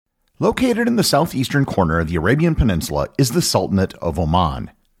Located in the southeastern corner of the Arabian Peninsula is the Sultanate of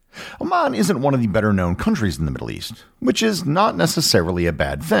Oman. Oman isn't one of the better-known countries in the Middle East, which is not necessarily a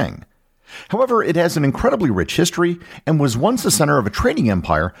bad thing. However, it has an incredibly rich history and was once the center of a trading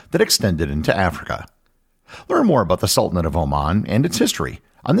empire that extended into Africa. Learn more about the Sultanate of Oman and its history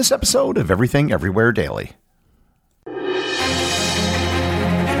on this episode of Everything Everywhere Daily.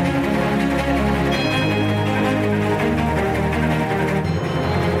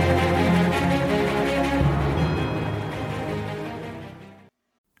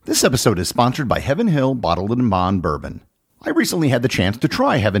 This episode is sponsored by Heaven Hill Bottled & Bond Bourbon. I recently had the chance to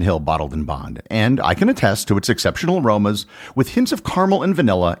try Heaven Hill Bottled & Bond, and I can attest to its exceptional aromas with hints of caramel and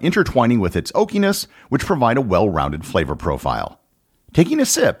vanilla intertwining with its oakiness, which provide a well-rounded flavor profile. Taking a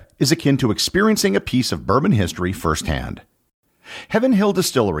sip is akin to experiencing a piece of bourbon history firsthand. Heaven Hill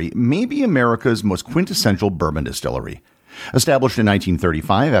Distillery may be America's most quintessential bourbon distillery. Established in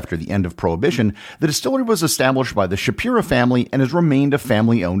 1935 after the end of Prohibition, the distillery was established by the Shapira family and has remained a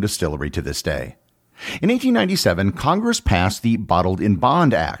family-owned distillery to this day. In 1897, Congress passed the Bottled in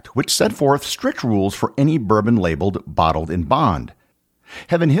Bond Act, which set forth strict rules for any bourbon labeled Bottled in Bond.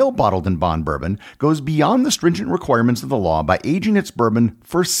 Heaven Hill Bottled in Bond Bourbon goes beyond the stringent requirements of the law by aging its bourbon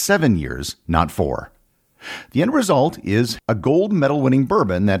for 7 years, not 4. The end result is a gold medal-winning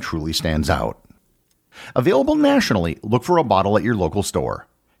bourbon that truly stands out. Available nationally, look for a bottle at your local store.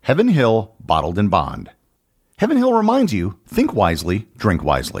 Heaven Hill Bottled in Bond. Heaven Hill reminds you, think wisely, drink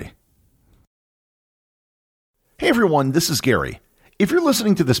wisely. Hey everyone, this is Gary. If you're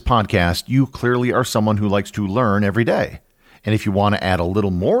listening to this podcast, you clearly are someone who likes to learn every day. And if you want to add a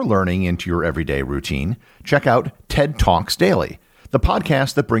little more learning into your everyday routine, check out TED Talks Daily, the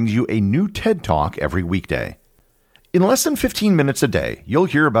podcast that brings you a new TED Talk every weekday. In less than 15 minutes a day, you'll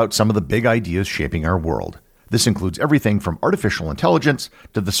hear about some of the big ideas shaping our world. This includes everything from artificial intelligence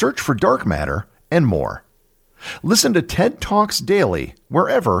to the search for dark matter and more. Listen to TED Talks Daily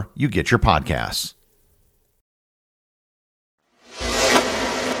wherever you get your podcasts.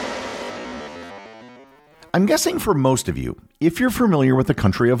 I'm guessing for most of you, if you're familiar with the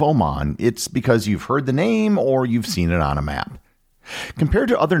country of Oman, it's because you've heard the name or you've seen it on a map. Compared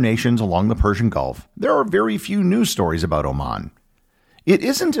to other nations along the Persian Gulf, there are very few news stories about Oman. It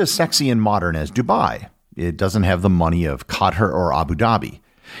isn't as sexy and modern as Dubai. It doesn't have the money of Qatar or Abu Dhabi.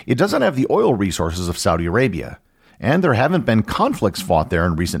 It doesn't have the oil resources of Saudi Arabia. And there haven't been conflicts fought there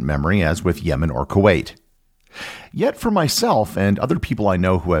in recent memory as with Yemen or Kuwait. Yet for myself and other people I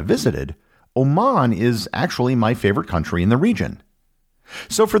know who have visited, Oman is actually my favorite country in the region.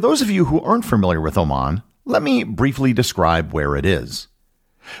 So for those of you who aren't familiar with Oman, let me briefly describe where it is.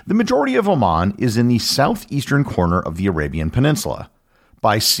 The majority of Oman is in the southeastern corner of the Arabian Peninsula.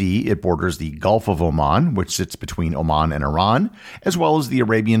 By sea, it borders the Gulf of Oman, which sits between Oman and Iran, as well as the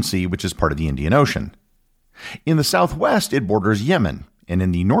Arabian Sea, which is part of the Indian Ocean. In the southwest, it borders Yemen, and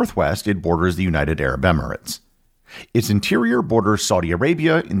in the northwest, it borders the United Arab Emirates. Its interior borders Saudi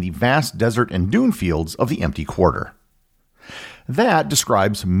Arabia in the vast desert and dune fields of the Empty Quarter. That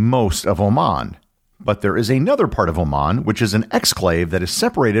describes most of Oman. But there is another part of Oman, which is an exclave that is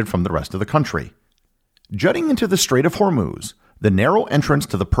separated from the rest of the country. Jutting into the Strait of Hormuz, the narrow entrance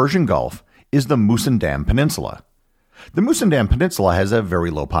to the Persian Gulf, is the Musandam Peninsula. The Musandam Peninsula has a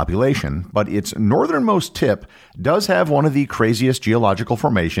very low population, but its northernmost tip does have one of the craziest geological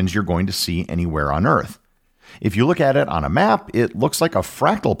formations you're going to see anywhere on Earth. If you look at it on a map, it looks like a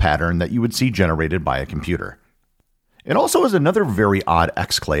fractal pattern that you would see generated by a computer. It also is another very odd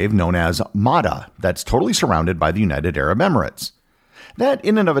exclave known as Mada that's totally surrounded by the United Arab Emirates. That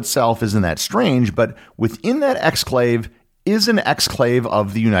in and of itself isn't that strange, but within that exclave is an exclave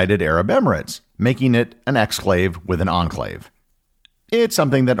of the United Arab Emirates, making it an exclave with an enclave. It's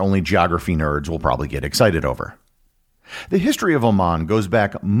something that only geography nerds will probably get excited over. The history of Oman goes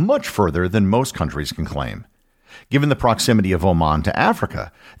back much further than most countries can claim. Given the proximity of Oman to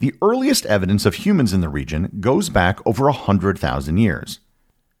Africa, the earliest evidence of humans in the region goes back over 100,000 years.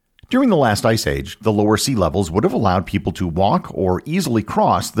 During the last ice age, the lower sea levels would have allowed people to walk or easily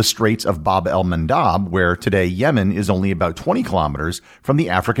cross the Straits of Bab el-Mandab, where today Yemen is only about 20 kilometers from the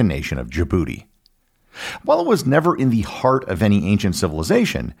African nation of Djibouti. While it was never in the heart of any ancient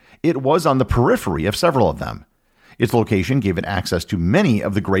civilization, it was on the periphery of several of them. Its location gave it access to many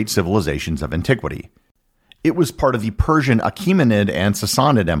of the great civilizations of antiquity. It was part of the Persian Achaemenid and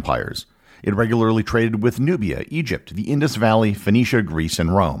Sassanid empires. It regularly traded with Nubia, Egypt, the Indus Valley, Phoenicia, Greece,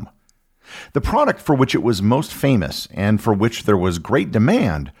 and Rome. The product for which it was most famous and for which there was great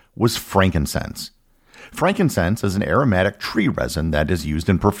demand was frankincense. Frankincense is an aromatic tree resin that is used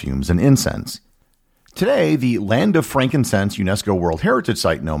in perfumes and incense. Today, the Land of Frankincense UNESCO World Heritage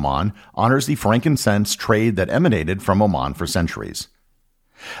Site in Oman honors the frankincense trade that emanated from Oman for centuries.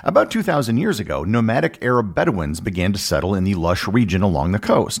 About 2,000 years ago, nomadic Arab Bedouins began to settle in the lush region along the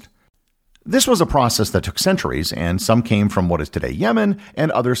coast. This was a process that took centuries, and some came from what is today Yemen,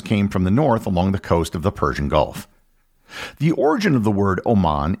 and others came from the north along the coast of the Persian Gulf. The origin of the word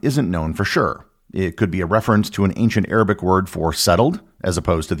Oman isn't known for sure. It could be a reference to an ancient Arabic word for settled, as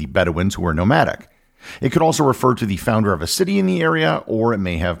opposed to the Bedouins who were nomadic. It could also refer to the founder of a city in the area, or it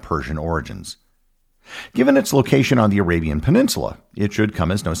may have Persian origins. Given its location on the Arabian Peninsula, it should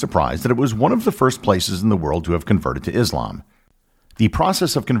come as no surprise that it was one of the first places in the world to have converted to Islam. The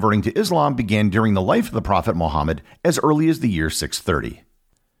process of converting to Islam began during the life of the Prophet Muhammad as early as the year 630.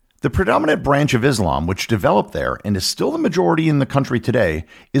 The predominant branch of Islam which developed there and is still the majority in the country today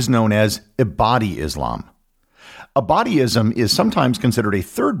is known as Ibadi Islam. Ibadiism is sometimes considered a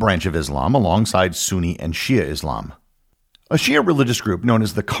third branch of Islam alongside Sunni and Shia Islam. A Shia religious group known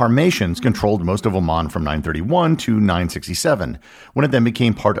as the Karmatians controlled most of Oman from 931 to 967, when it then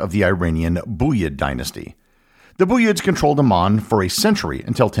became part of the Iranian Buyid dynasty. The Buyids controlled Oman for a century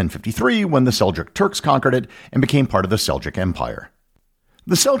until 1053, when the Seljuk Turks conquered it and became part of the Seljuk Empire.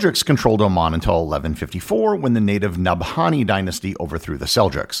 The Seljuks controlled Oman until 1154, when the native Nabhani dynasty overthrew the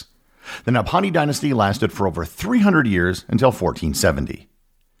Seljuks. The Nabhani dynasty lasted for over 300 years until 1470.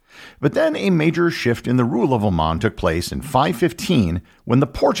 But then a major shift in the rule of Oman took place in 515 when the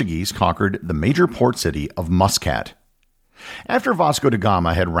Portuguese conquered the major port city of Muscat. After Vasco da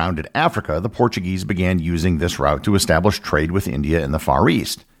Gama had rounded Africa, the Portuguese began using this route to establish trade with India in the Far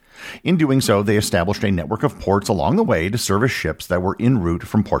East. In doing so, they established a network of ports along the way to service ships that were en route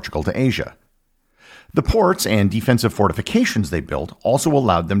from Portugal to Asia. The ports and defensive fortifications they built also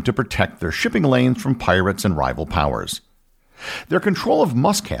allowed them to protect their shipping lanes from pirates and rival powers. Their control of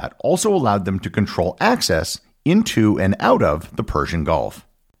Muscat also allowed them to control access into and out of the Persian Gulf.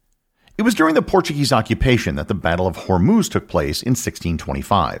 It was during the Portuguese occupation that the Battle of Hormuz took place in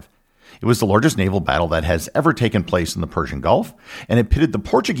 1625. It was the largest naval battle that has ever taken place in the Persian Gulf, and it pitted the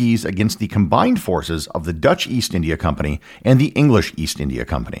Portuguese against the combined forces of the Dutch East India Company and the English East India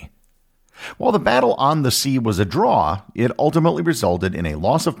Company. While the battle on the sea was a draw, it ultimately resulted in a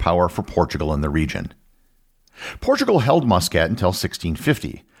loss of power for Portugal in the region. Portugal held Muscat until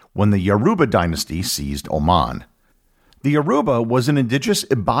 1650, when the Yoruba dynasty seized Oman. The Yoruba was an indigenous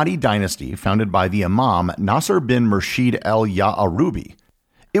Ibadi dynasty founded by the Imam Nasser bin Murshid el-Ya'arubi.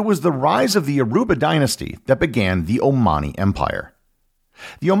 It was the rise of the Yoruba dynasty that began the Omani Empire.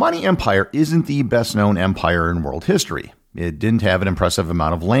 The Omani Empire isn't the best-known empire in world history. It didn't have an impressive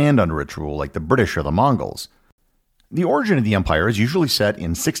amount of land under its rule like the British or the Mongols. The origin of the empire is usually set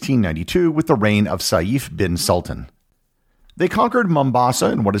in 1692 with the reign of Saif bin Sultan. They conquered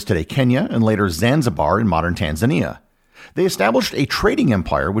Mombasa in what is today Kenya and later Zanzibar in modern Tanzania. They established a trading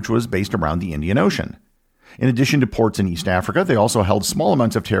empire which was based around the Indian Ocean. In addition to ports in East Africa, they also held small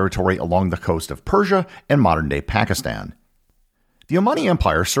amounts of territory along the coast of Persia and modern-day Pakistan. The Omani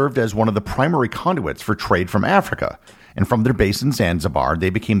Empire served as one of the primary conduits for trade from Africa, and from their base in Zanzibar, they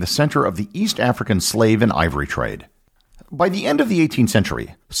became the center of the East African slave and ivory trade. By the end of the 18th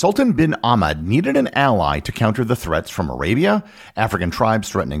century, Sultan bin Ahmad needed an ally to counter the threats from Arabia, African tribes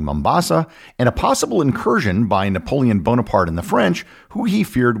threatening Mombasa, and a possible incursion by Napoleon Bonaparte and the French, who he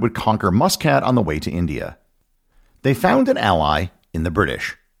feared would conquer Muscat on the way to India. They found an ally in the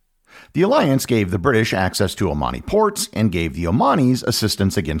British. The alliance gave the British access to Omani ports and gave the Omanis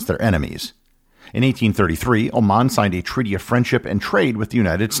assistance against their enemies. In 1833, Oman signed a treaty of friendship and trade with the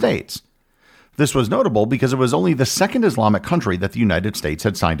United States. This was notable because it was only the second Islamic country that the United States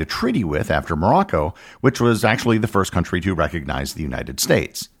had signed a treaty with after Morocco, which was actually the first country to recognize the United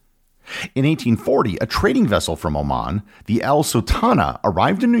States. In 1840, a trading vessel from Oman, the El Sultana,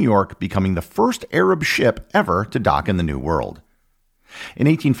 arrived in New York, becoming the first Arab ship ever to dock in the New World. In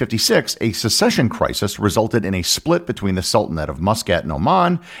 1856, a secession crisis resulted in a split between the Sultanate of Muscat and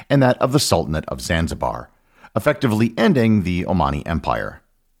Oman and that of the Sultanate of Zanzibar, effectively ending the Omani Empire.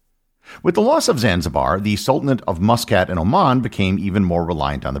 With the loss of Zanzibar, the Sultanate of Muscat and Oman became even more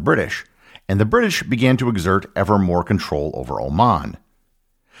reliant on the British, and the British began to exert ever more control over Oman.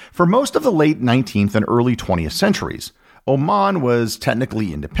 For most of the late 19th and early 20th centuries, Oman was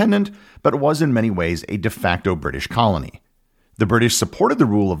technically independent, but was in many ways a de facto British colony. The British supported the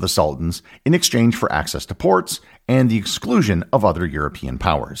rule of the sultans in exchange for access to ports and the exclusion of other European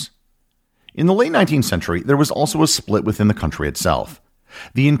powers. In the late 19th century, there was also a split within the country itself.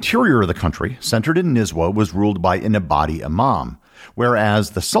 The interior of the country, centered in Nizwa, was ruled by an Ibadi imam,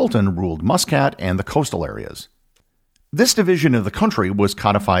 whereas the Sultan ruled Muscat and the coastal areas. This division of the country was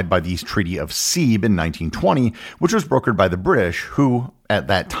codified by the Treaty of Sebes in 1920, which was brokered by the British, who, at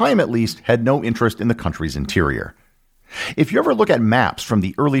that time at least, had no interest in the country's interior. If you ever look at maps from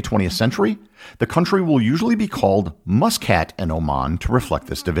the early 20th century, the country will usually be called Muscat and Oman to reflect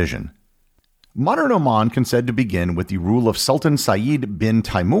this division. Modern Oman can said to begin with the rule of Sultan Sayyid bin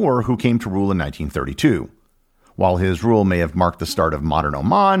Taimur, who came to rule in 1932. While his rule may have marked the start of modern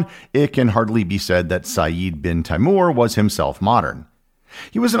Oman, it can hardly be said that Sayyid bin Taimur was himself modern.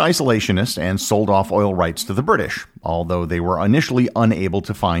 He was an isolationist and sold off oil rights to the British, although they were initially unable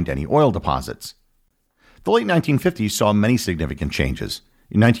to find any oil deposits. The late 1950s saw many significant changes.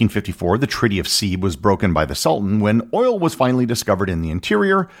 In 1954, the Treaty of Sebes was broken by the Sultan when oil was finally discovered in the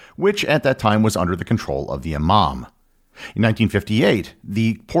interior, which at that time was under the control of the Imam. In 1958,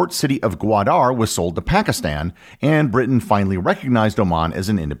 the port city of Gwadar was sold to Pakistan, and Britain finally recognized Oman as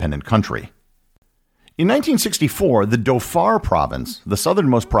an independent country. In 1964, the Dhofar province, the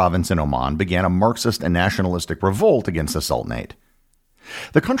southernmost province in Oman, began a Marxist and nationalistic revolt against the Sultanate.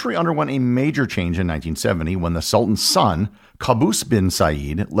 The country underwent a major change in 1970 when the Sultan's son, Qaboos bin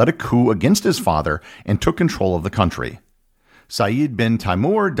Said, led a coup against his father and took control of the country. Sayyid bin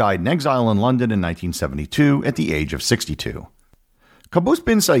Taimur died in exile in London in 1972 at the age of 62. Qaboos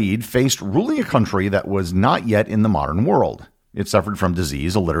bin Said faced ruling a country that was not yet in the modern world. It suffered from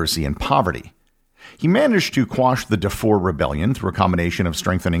disease, illiteracy, and poverty. He managed to quash the Dhofar rebellion through a combination of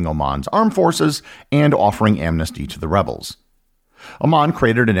strengthening Oman's armed forces and offering amnesty to the rebels. Oman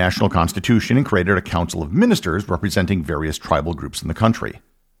created a national constitution and created a council of ministers representing various tribal groups in the country.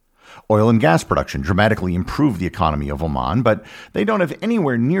 Oil and gas production dramatically improved the economy of Oman, but they don't have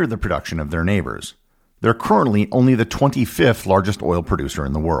anywhere near the production of their neighbors. They're currently only the 25th largest oil producer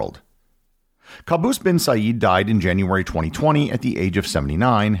in the world. Qaboos bin Said died in January 2020 at the age of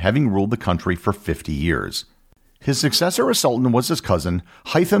 79, having ruled the country for 50 years. His successor as Sultan was his cousin,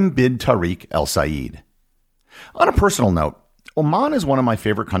 Haytham bin Tariq al Said. On a personal note, Oman is one of my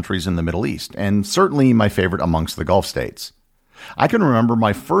favorite countries in the Middle East, and certainly my favorite amongst the Gulf states. I can remember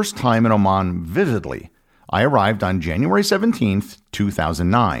my first time in Oman vividly. I arrived on January 17,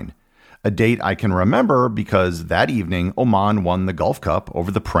 2009, a date I can remember because that evening Oman won the Gulf Cup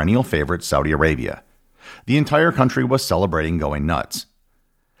over the perennial favorite Saudi Arabia. The entire country was celebrating going nuts.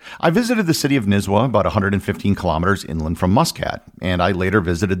 I visited the city of Nizwa, about 115 kilometers inland from Muscat, and I later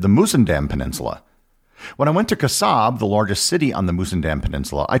visited the Musandam Peninsula. When I went to Kasab, the largest city on the Musandam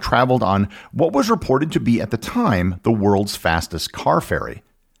Peninsula, I traveled on what was reported to be at the time the world's fastest car ferry.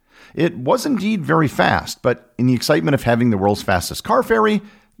 It was indeed very fast, but in the excitement of having the world's fastest car ferry,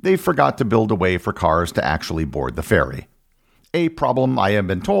 they forgot to build a way for cars to actually board the ferry. A problem, I have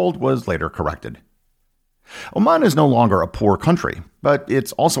been told, was later corrected. Oman is no longer a poor country, but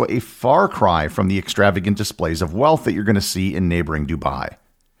it's also a far cry from the extravagant displays of wealth that you're going to see in neighboring Dubai.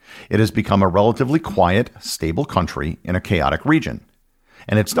 It has become a relatively quiet, stable country in a chaotic region,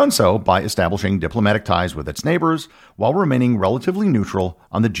 and it's done so by establishing diplomatic ties with its neighbors while remaining relatively neutral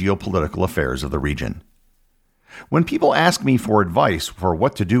on the geopolitical affairs of the region. When people ask me for advice for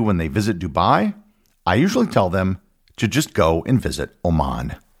what to do when they visit Dubai, I usually tell them to just go and visit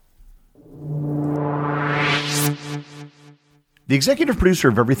Oman. The executive producer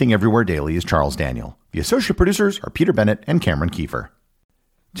of Everything Everywhere Daily is Charles Daniel. The associate producers are Peter Bennett and Cameron Kiefer.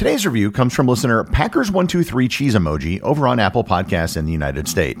 Today's review comes from listener Packers123 Cheese Emoji over on Apple Podcasts in the United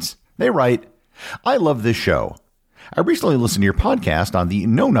States. They write, I love this show. I recently listened to your podcast on the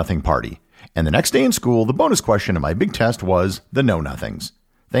Know Nothing Party, and the next day in school, the bonus question of my big test was the Know Nothings.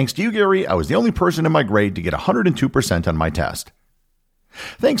 Thanks to you, Gary, I was the only person in my grade to get 102% on my test.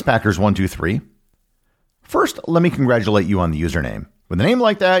 Thanks, Packers123. First, let me congratulate you on the username. With a name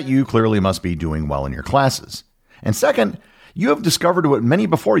like that, you clearly must be doing well in your classes. And second, you have discovered what many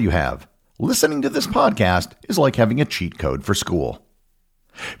before you have. Listening to this podcast is like having a cheat code for school.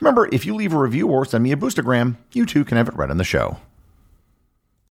 Remember, if you leave a review or send me a boostergram, you too can have it read on the show.